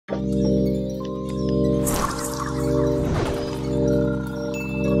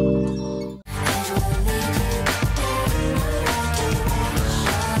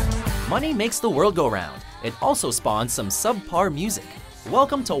money makes the world go round, it also spawns some subpar music.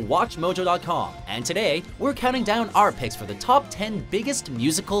 Welcome to WatchMojo.com, and today we're counting down our picks for the top 10 biggest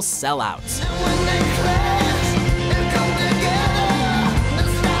musical sellouts.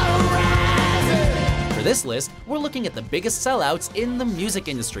 For this list, we're looking at the biggest sellouts in the music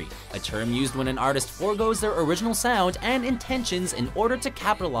industry, a term used when an artist forgoes their original sound and intentions in order to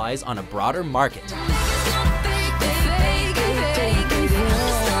capitalize on a broader market.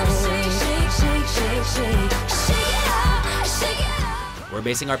 We're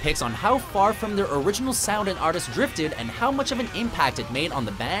basing our picks on how far from their original sound an artist drifted and how much of an impact it made on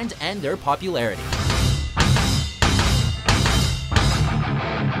the band and their popularity.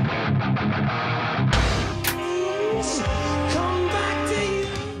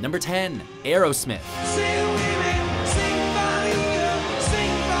 Number 10, Aerosmith.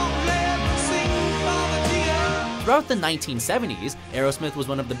 Throughout the 1970s, Aerosmith was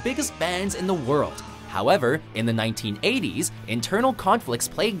one of the biggest bands in the world. However, in the 1980s, internal conflicts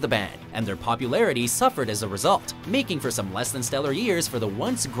plagued the band, and their popularity suffered as a result, making for some less than stellar years for the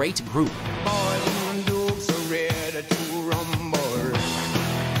once great group.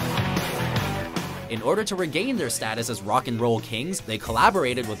 In order to regain their status as rock and roll kings, they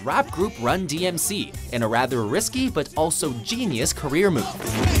collaborated with rap group Run DMC in a rather risky but also genius career move.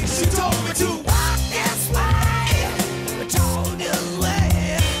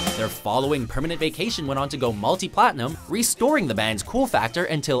 Their following Permanent Vacation went on to go multi-platinum, restoring the band's cool factor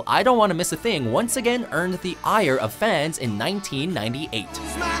until I Don't Wanna Miss a Thing once again earned the ire of fans in 1998.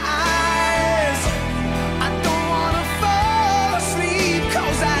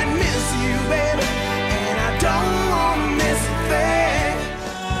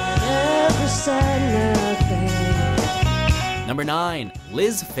 Number 9,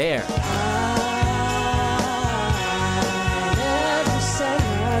 Liz Phair.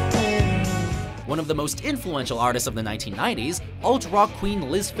 One of the most influential artists of the 1990s, alt-rock queen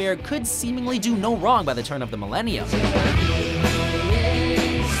Liz Phair could seemingly do no wrong by the turn of the millennium.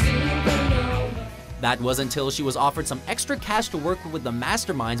 That was until she was offered some extra cash to work with the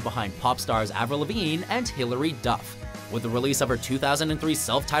masterminds behind pop stars Avril Lavigne and Hilary Duff. With the release of her 2003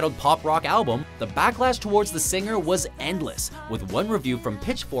 self-titled pop rock album, the backlash towards the singer was endless, with one review from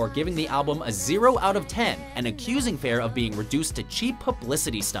Pitchfork giving the album a 0 out of 10 and accusing Phair of being reduced to cheap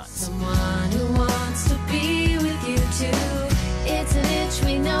publicity stunts. Someone who wants to be with you too. It's an itch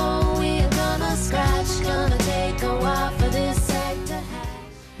we know we're gonna scratch, gonna take a while for this act to hatch.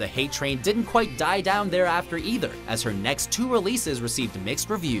 The hate train didn't quite die down thereafter either, as her next 2 releases received mixed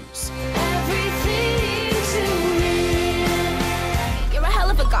reviews.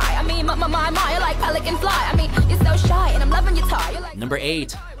 You're like pelican fly. I mean, you're so shy and I'm loving your tie. Like... Number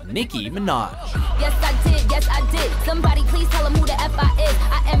 8, Nicki Minaj. Yes, I did. Somebody please tell him who the F I is.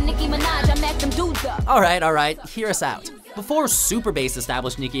 I am Nicki Minaj, I make them dudes up. Alright, hear us out. Before Superbass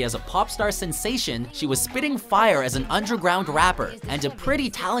established Nicki as a pop star sensation, she was spitting fire as an underground rapper, and a pretty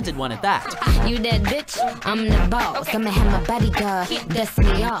talented one at that. You that bitch, I'm the boss. I'ma have my bodyguard, dust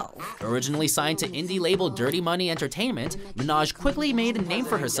me off. Originally signed to indie label Dirty Money Entertainment, Minaj quickly made a name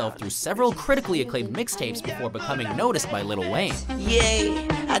for herself through several critically acclaimed mixtapes before becoming noticed by Lil Wayne. Yeah,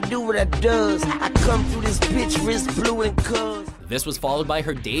 I do what I does. I come through this bitch wrist blue and cuz. This was followed by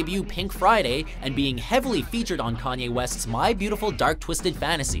her debut Pink Friday and being heavily featured on Kanye West's My Beautiful Dark Twisted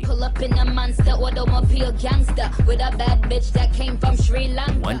Fantasy. Pull up in a monster automobile gangster with a bad bitch that came from Sri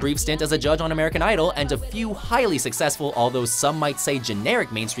Lanka. One brief stint as a judge on American Idol, and a few highly successful, although some might say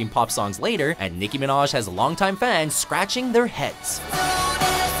generic mainstream pop songs later, and Nicki Minaj has longtime fans scratching their heads.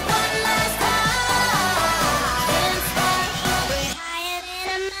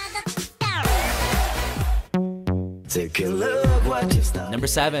 Number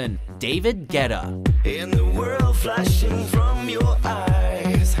 7, David Guetta. In the world flashing from your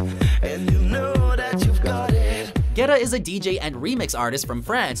eyes, and you know that you've got it. Guetta is a DJ and remix artist from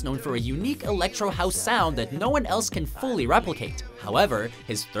France known for a unique electro house sound that no one else can fully replicate. However,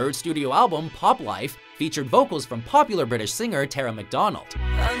 his 3rd studio album, Pop Life, featured vocals from popular British singer Tara McDonald.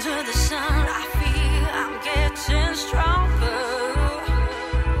 Under the sun, I feel I'm getting stronger.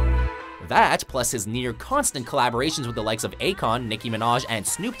 That, plus his near-constant collaborations with the likes of Akon, Nicki Minaj, and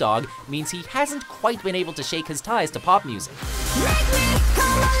Snoop Dogg, means he hasn't quite been able to shake his ties to pop music.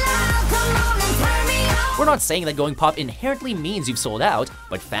 We're not saying that going pop inherently means you've sold out,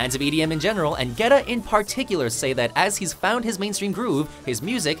 but fans of EDM in general, and Guetta in particular, say that as he's found his mainstream groove, his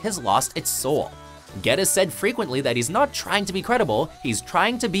music has lost its soul. Guetta said frequently that he's not trying to be credible, he's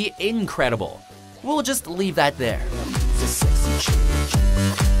trying to be incredible. We'll just leave that there.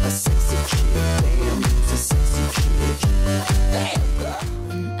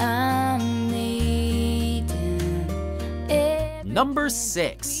 I'm Number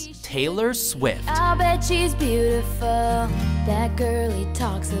 6. Taylor Swift. I bet she's beautiful, that girl he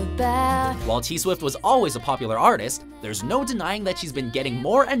talks about. While T Swift was always a popular artist, there's no denying that she's been getting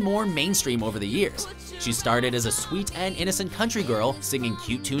more and more mainstream over the years. She started as a sweet and innocent country girl, singing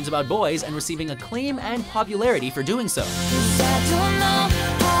cute tunes about boys and receiving acclaim and popularity for doing so. I don't know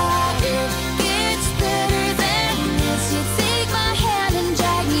how it gets better than this. You take my hand and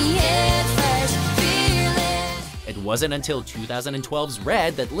drag me head first, fearless. It wasn't until 2012's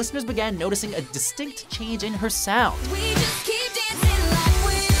Red that listeners began noticing a distinct change in her sound. We just keep dancing like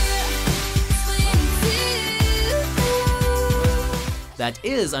we're 22. That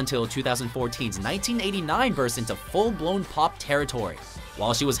is until 2014's 1989 burst into full-blown pop territory.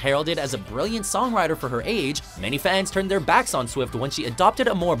 While she was heralded as a brilliant songwriter for her age, many fans turned their backs on Swift when she adopted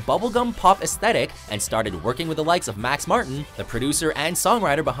a more bubblegum pop aesthetic and started working with the likes of Max Martin, the producer and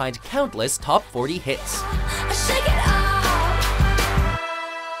songwriter behind countless top 40 hits. Shake it off.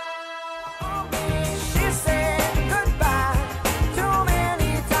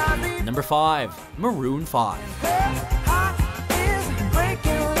 Number 5. Maroon 5.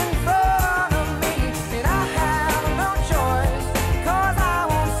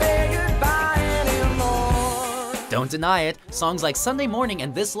 Don't deny it, songs like Sunday Morning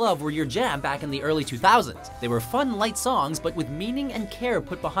and This Love were your jam back in the early 2000s. They were fun, light songs, but with meaning and care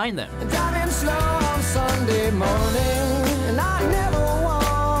put behind them. Driving slow on Sunday morning, and I never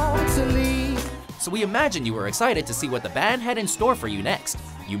want to leave. So we imagine you were excited to see what the band had in store for you next.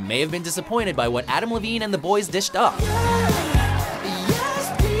 You may have been disappointed by what Adam Levine and the boys dished up.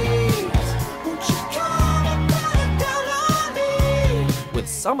 Yes, please, won't you come and put it down on me? With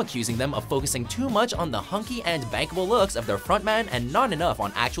some accusing them of focusing too much on the hunky and bankable looks of their frontman and not enough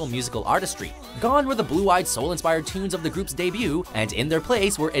on actual musical artistry. Gone were the blue-eyed, soul-inspired tunes of the group's debut, and in their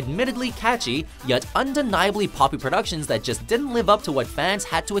place were admittedly catchy, yet undeniably poppy productions that just didn't live up to what fans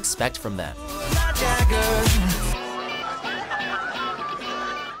had to expect from them.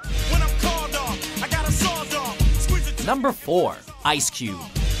 Number 4. Ice Cube.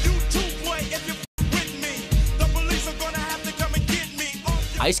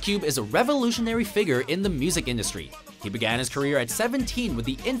 Ice Cube is a revolutionary figure in the music industry. He began his career at 17 with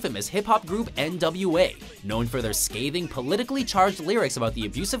the infamous hip-hop group NWA, known for their scathing, politically charged lyrics about the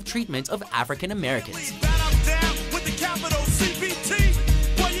abusive treatment of African Americans.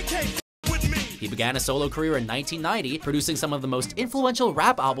 He began a solo career in 1990, producing some of the most influential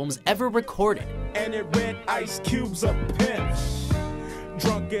rap albums ever recorded. And it read Ice Cube's a pimp.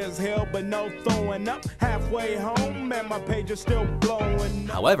 Drunk as hell, but no throwing up. Halfway home, and my page is still blowing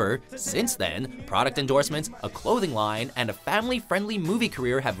up. However, since then, product endorsements, a clothing line, and a family-friendly movie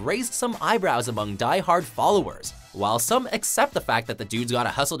career have raised some eyebrows among die-hard followers. While some accept the fact that the dude's gotta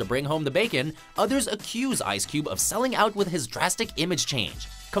hustle to bring home the bacon, others accuse Ice Cube of selling out with his drastic image change.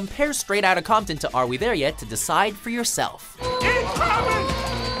 Compare Straight Outta Compton to Are We There Yet to decide for yourself. Incoming!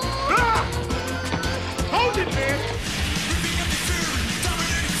 Ah! Hold it, man!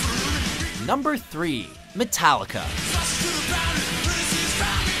 Number 3. Metallica.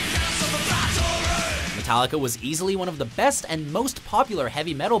 Metallica was easily one of the best and most popular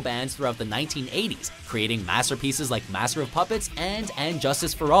heavy metal bands throughout the 1980s, creating masterpieces like Master of Puppets and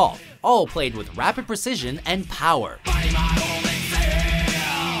Justice for all played with rapid precision and power.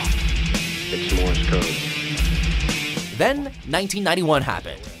 It's Morse code. Then, 1991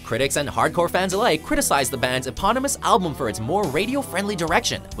 happened. Critics and hardcore fans alike criticized the band's eponymous album for its more radio-friendly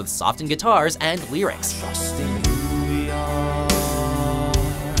direction, with softened guitars and lyrics. Trusting who we are,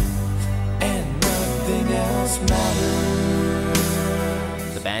 and nothing else matters.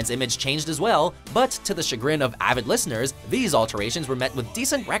 The band's image changed as well, but to the chagrin of avid listeners, these alterations were met with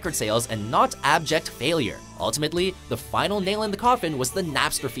decent record sales and not abject failure. Ultimately, the final nail in the coffin was the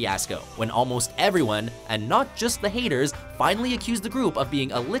Napster fiasco, when almost everyone, and not just the haters, finally accused the group of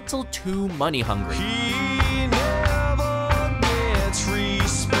being a little too money-hungry. He never gets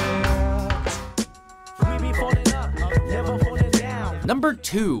respect. We be falling up, never falling down. Number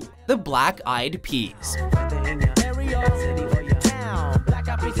 2. The Black Eyed Peas.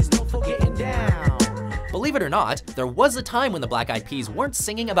 Believe it or not, there was a time when the Black Eyed Peas weren't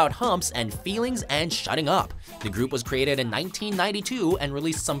singing about humps and feelings and shutting up. The group was created in 1992 and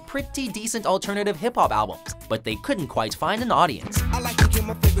released some pretty decent alternative hip-hop albums, but they couldn't quite find an audience. I like to get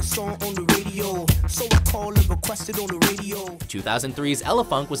my favorite song on the radio, so I call and request it on the radio. 2003's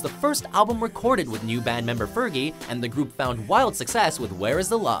Elefunk was the first album recorded with new band member Fergie, and the group found wild success with Where Is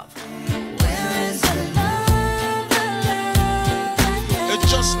the Love? It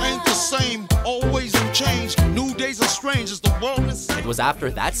just ain't the same, always in change, new days are strange as the world is. It was after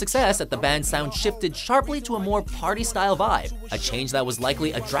that success that the band's sound shifted sharply to a more party-style vibe, a change that was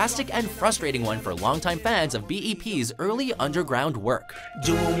likely a drastic and frustrating one for longtime fans of BEP's early underground work.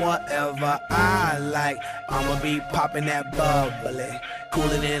 Doing whatever I like, I'ma be popping that bubbly,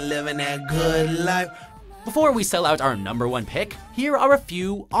 cooling and living that good life. Before we sell out our #1 pick, here are a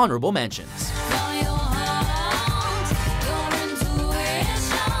few honorable mentions.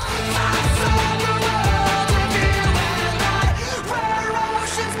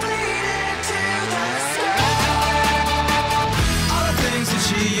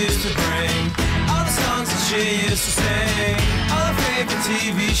 She used to sing, all the favorite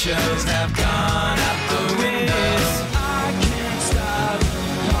TV shows have gone out the windows. I can't stop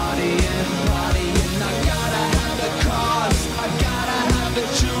partying, partying. I gotta have the cars, I gotta have the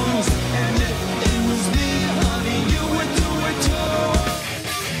shoes. And if it was me, honey, you would do it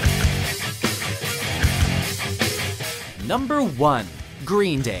too. #1,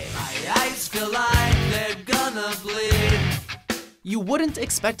 Green Day. My eyes feel like they're gonna bleed. You wouldn't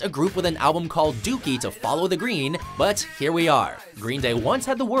expect a group with an album called Dookie to follow the green, but here we are. Green Day once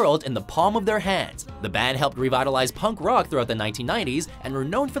had the world in the palm of their hands. The band helped revitalize punk rock throughout the 1990s and were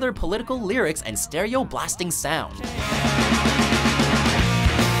known for their political lyrics and stereo blasting sound.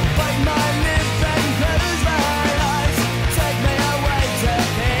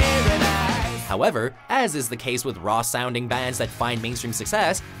 However, as is the case with raw-sounding bands that find mainstream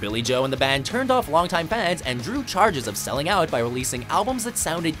success, Billy Joe and the band turned off longtime fans and drew charges of selling out by releasing albums that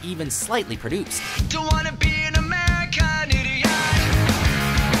sounded even slightly produced. Don't wanna be an American idiot.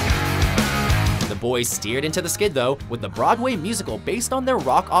 The boys steered into the skid though, with the Broadway musical based on their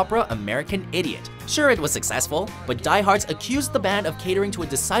rock opera American Idiot. Sure, it was successful, but diehards accused the band of catering to a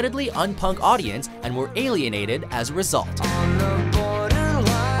decidedly unpunk audience and were alienated as a result. On the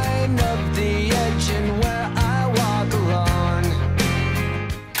borderline of the edge and where I walk alone.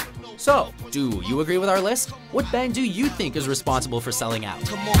 So, do you agree with our list? What band do you think is responsible for selling out?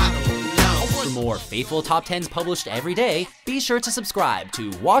 For more faithful top 10s published every day, be sure to subscribe to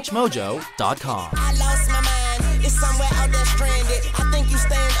WatchMojo.com. I lost my mind. It's somewhere out there stranded. I think you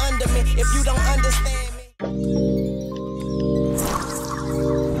stand under me if you don't understand me.